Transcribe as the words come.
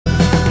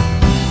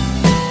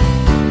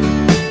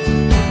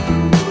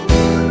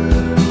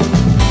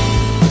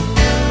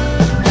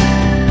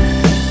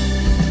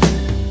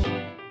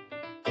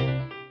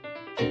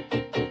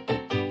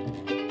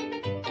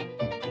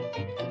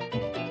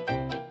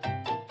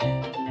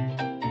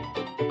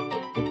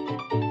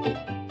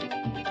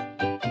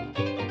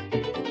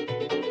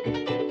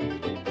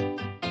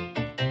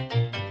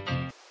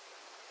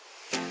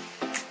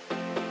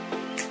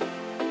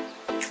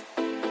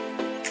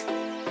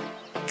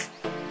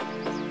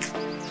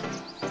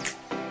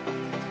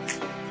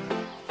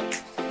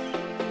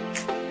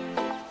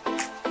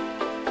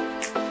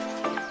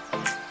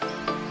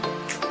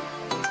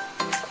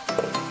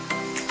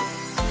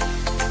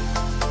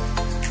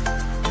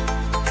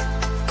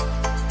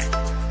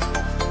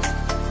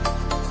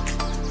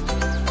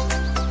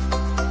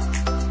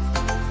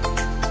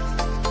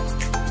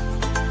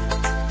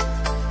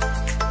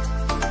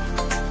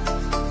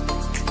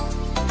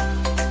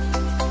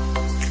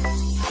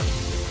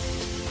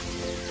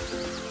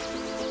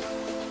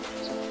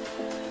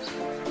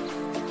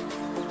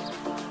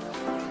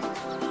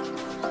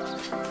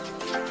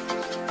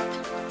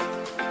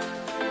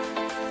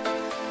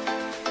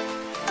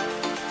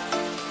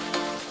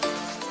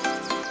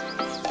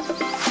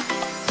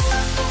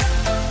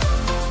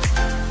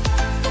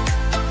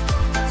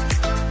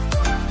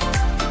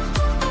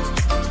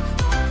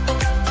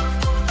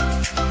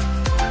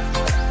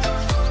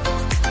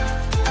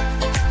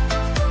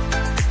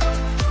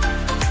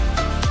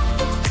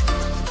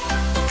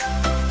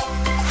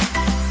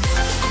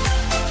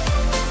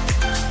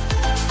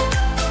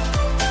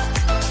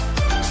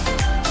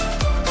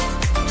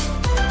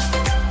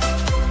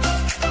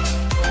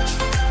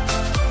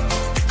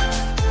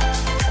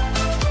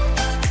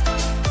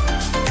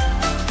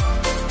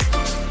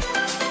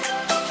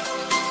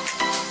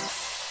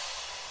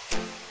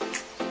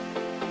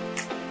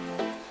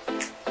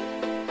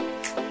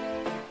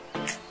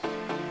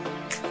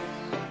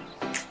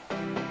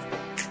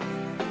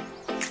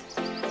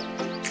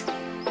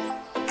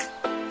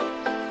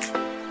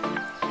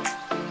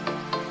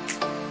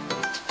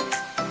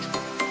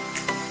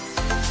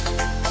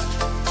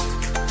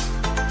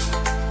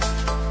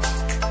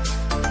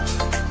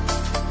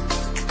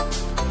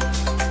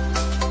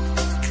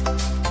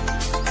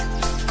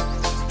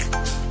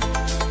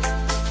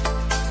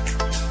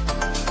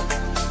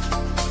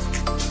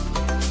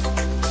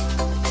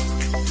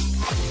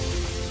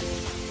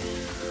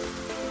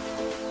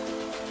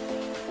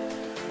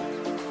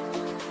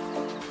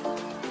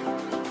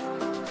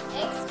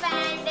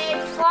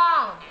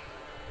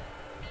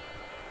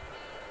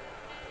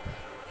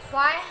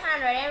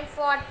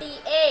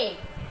548.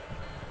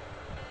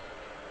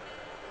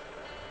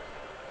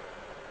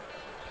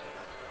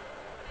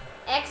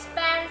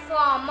 Expand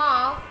form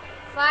of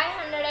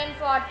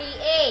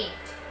 548.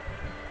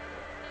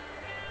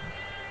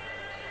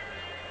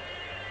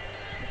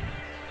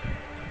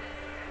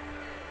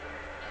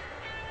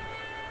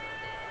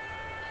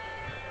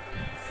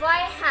 5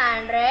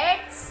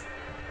 hundreds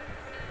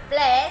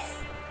plus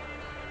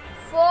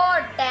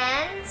 4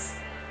 tens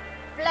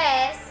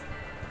plus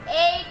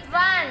 8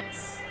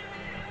 ones.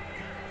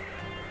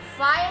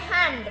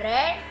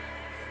 500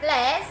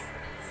 plus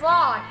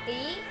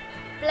 40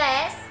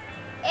 plus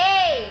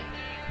 8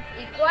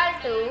 equal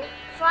to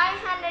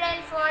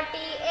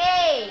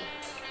 548.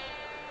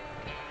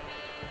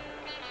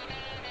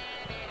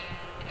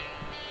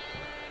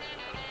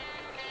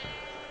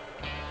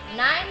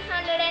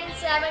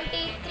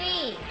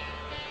 973.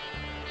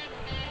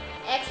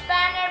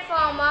 Expanded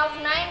form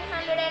of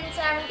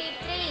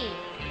 973.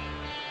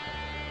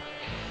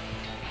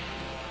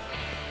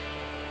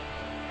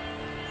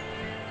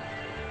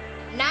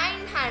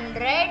 9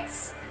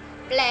 hundreds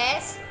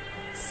plus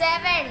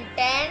 7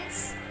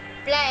 tens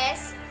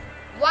plus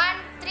 1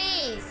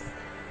 threes.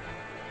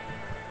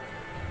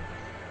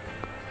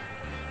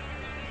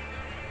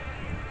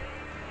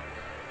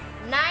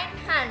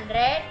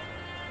 900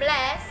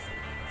 plus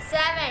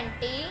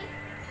 70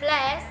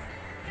 plus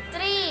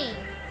 3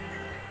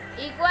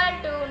 equal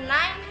to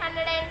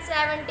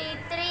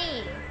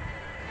 973.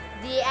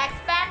 The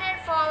expanded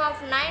form of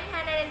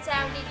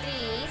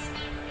 973 is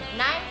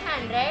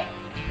 900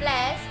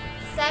 plus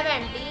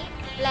 70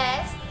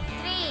 plus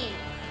 3.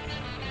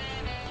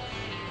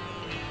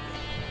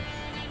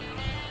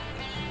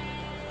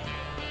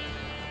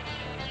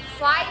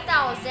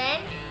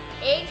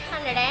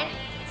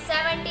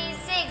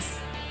 5,876.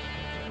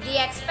 The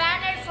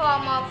expanded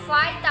form of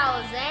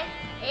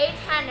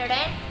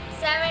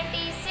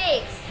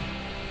 5,876.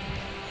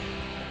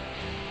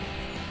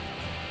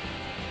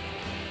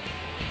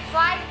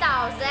 5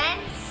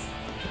 thousands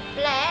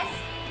plus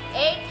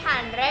 8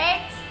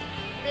 hundreds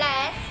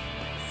plus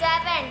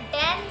 7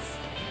 tens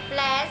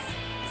plus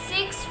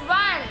 6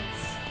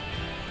 ones.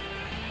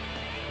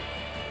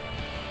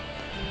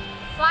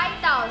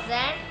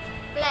 5,000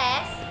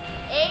 plus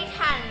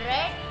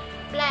 800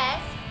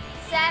 plus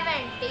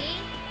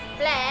 70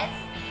 plus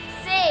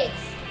 6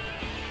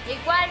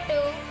 equal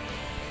to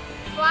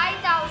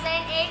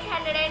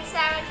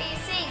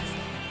 5,876.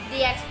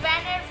 The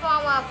expanded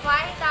form of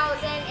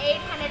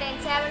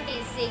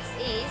 5,876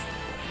 is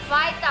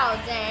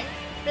 5,000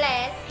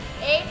 plus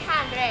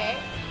 800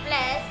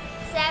 plus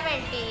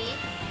 70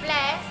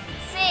 plus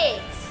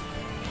 6.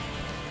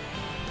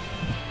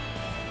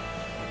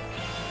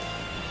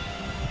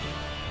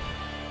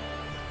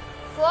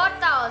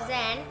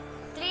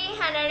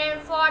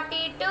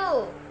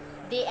 4,342.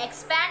 The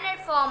expanded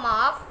form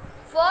of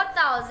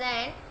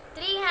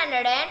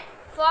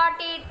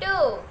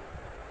 4,342.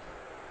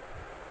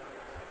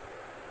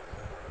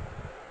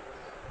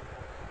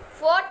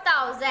 4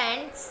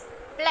 thousands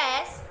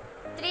plus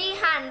 3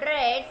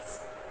 hundreds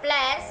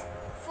plus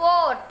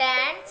 4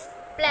 tens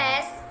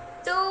plus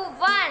 2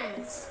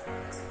 ones.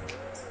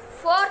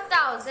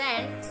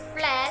 4,000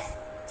 plus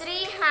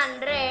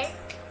 300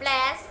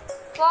 plus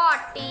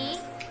 40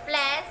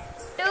 plus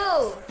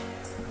 2.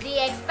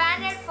 The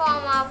expanded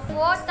form of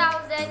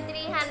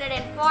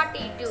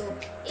 4,342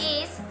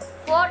 is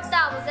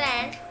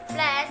 4,000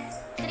 plus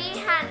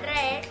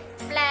 300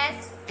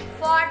 plus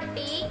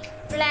 40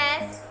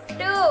 plus 2.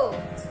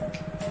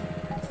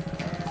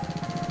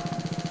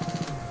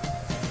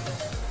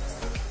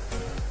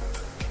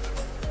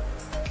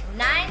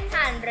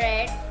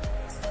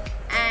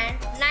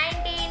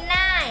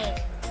 999.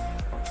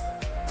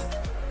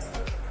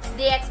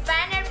 The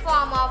expanded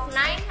form of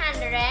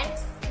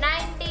 999.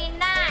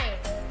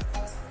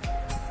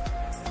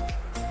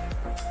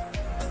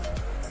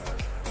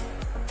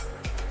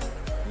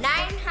 9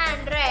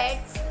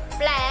 hundreds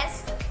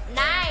plus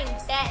 9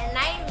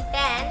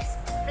 tens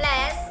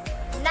plus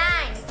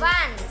 9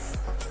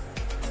 ones.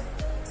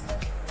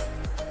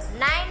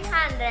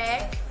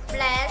 900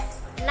 plus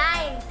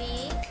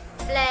 90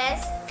 plus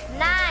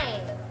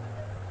 9.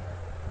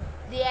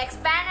 The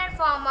expanded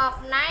form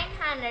of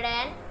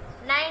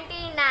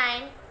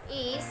 999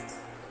 is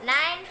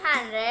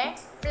 900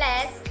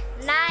 plus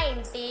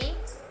 90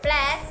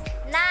 plus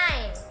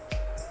 9.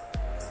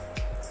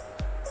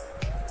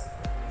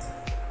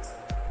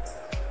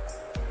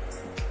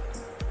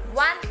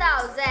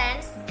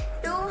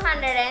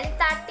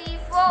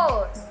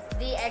 1,234.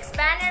 The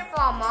expanded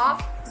form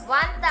of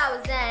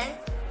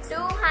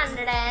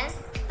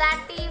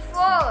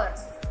 1,234.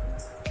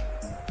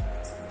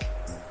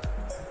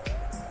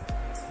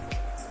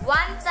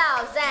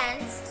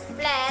 1,000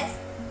 plus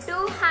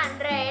 2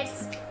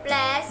 hundreds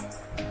plus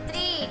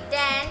 3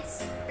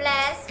 tens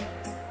plus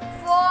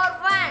 4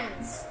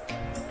 ones.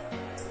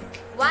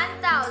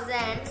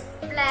 1,000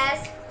 plus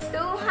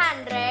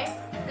 200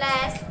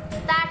 plus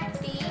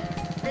 30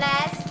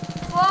 plus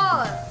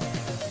 4.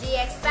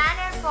 The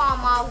expanded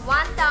form of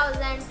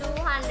 1,234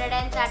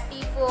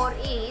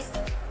 is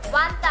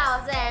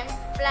 1000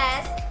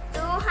 plus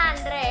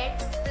 200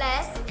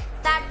 plus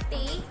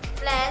 30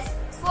 plus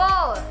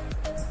 4.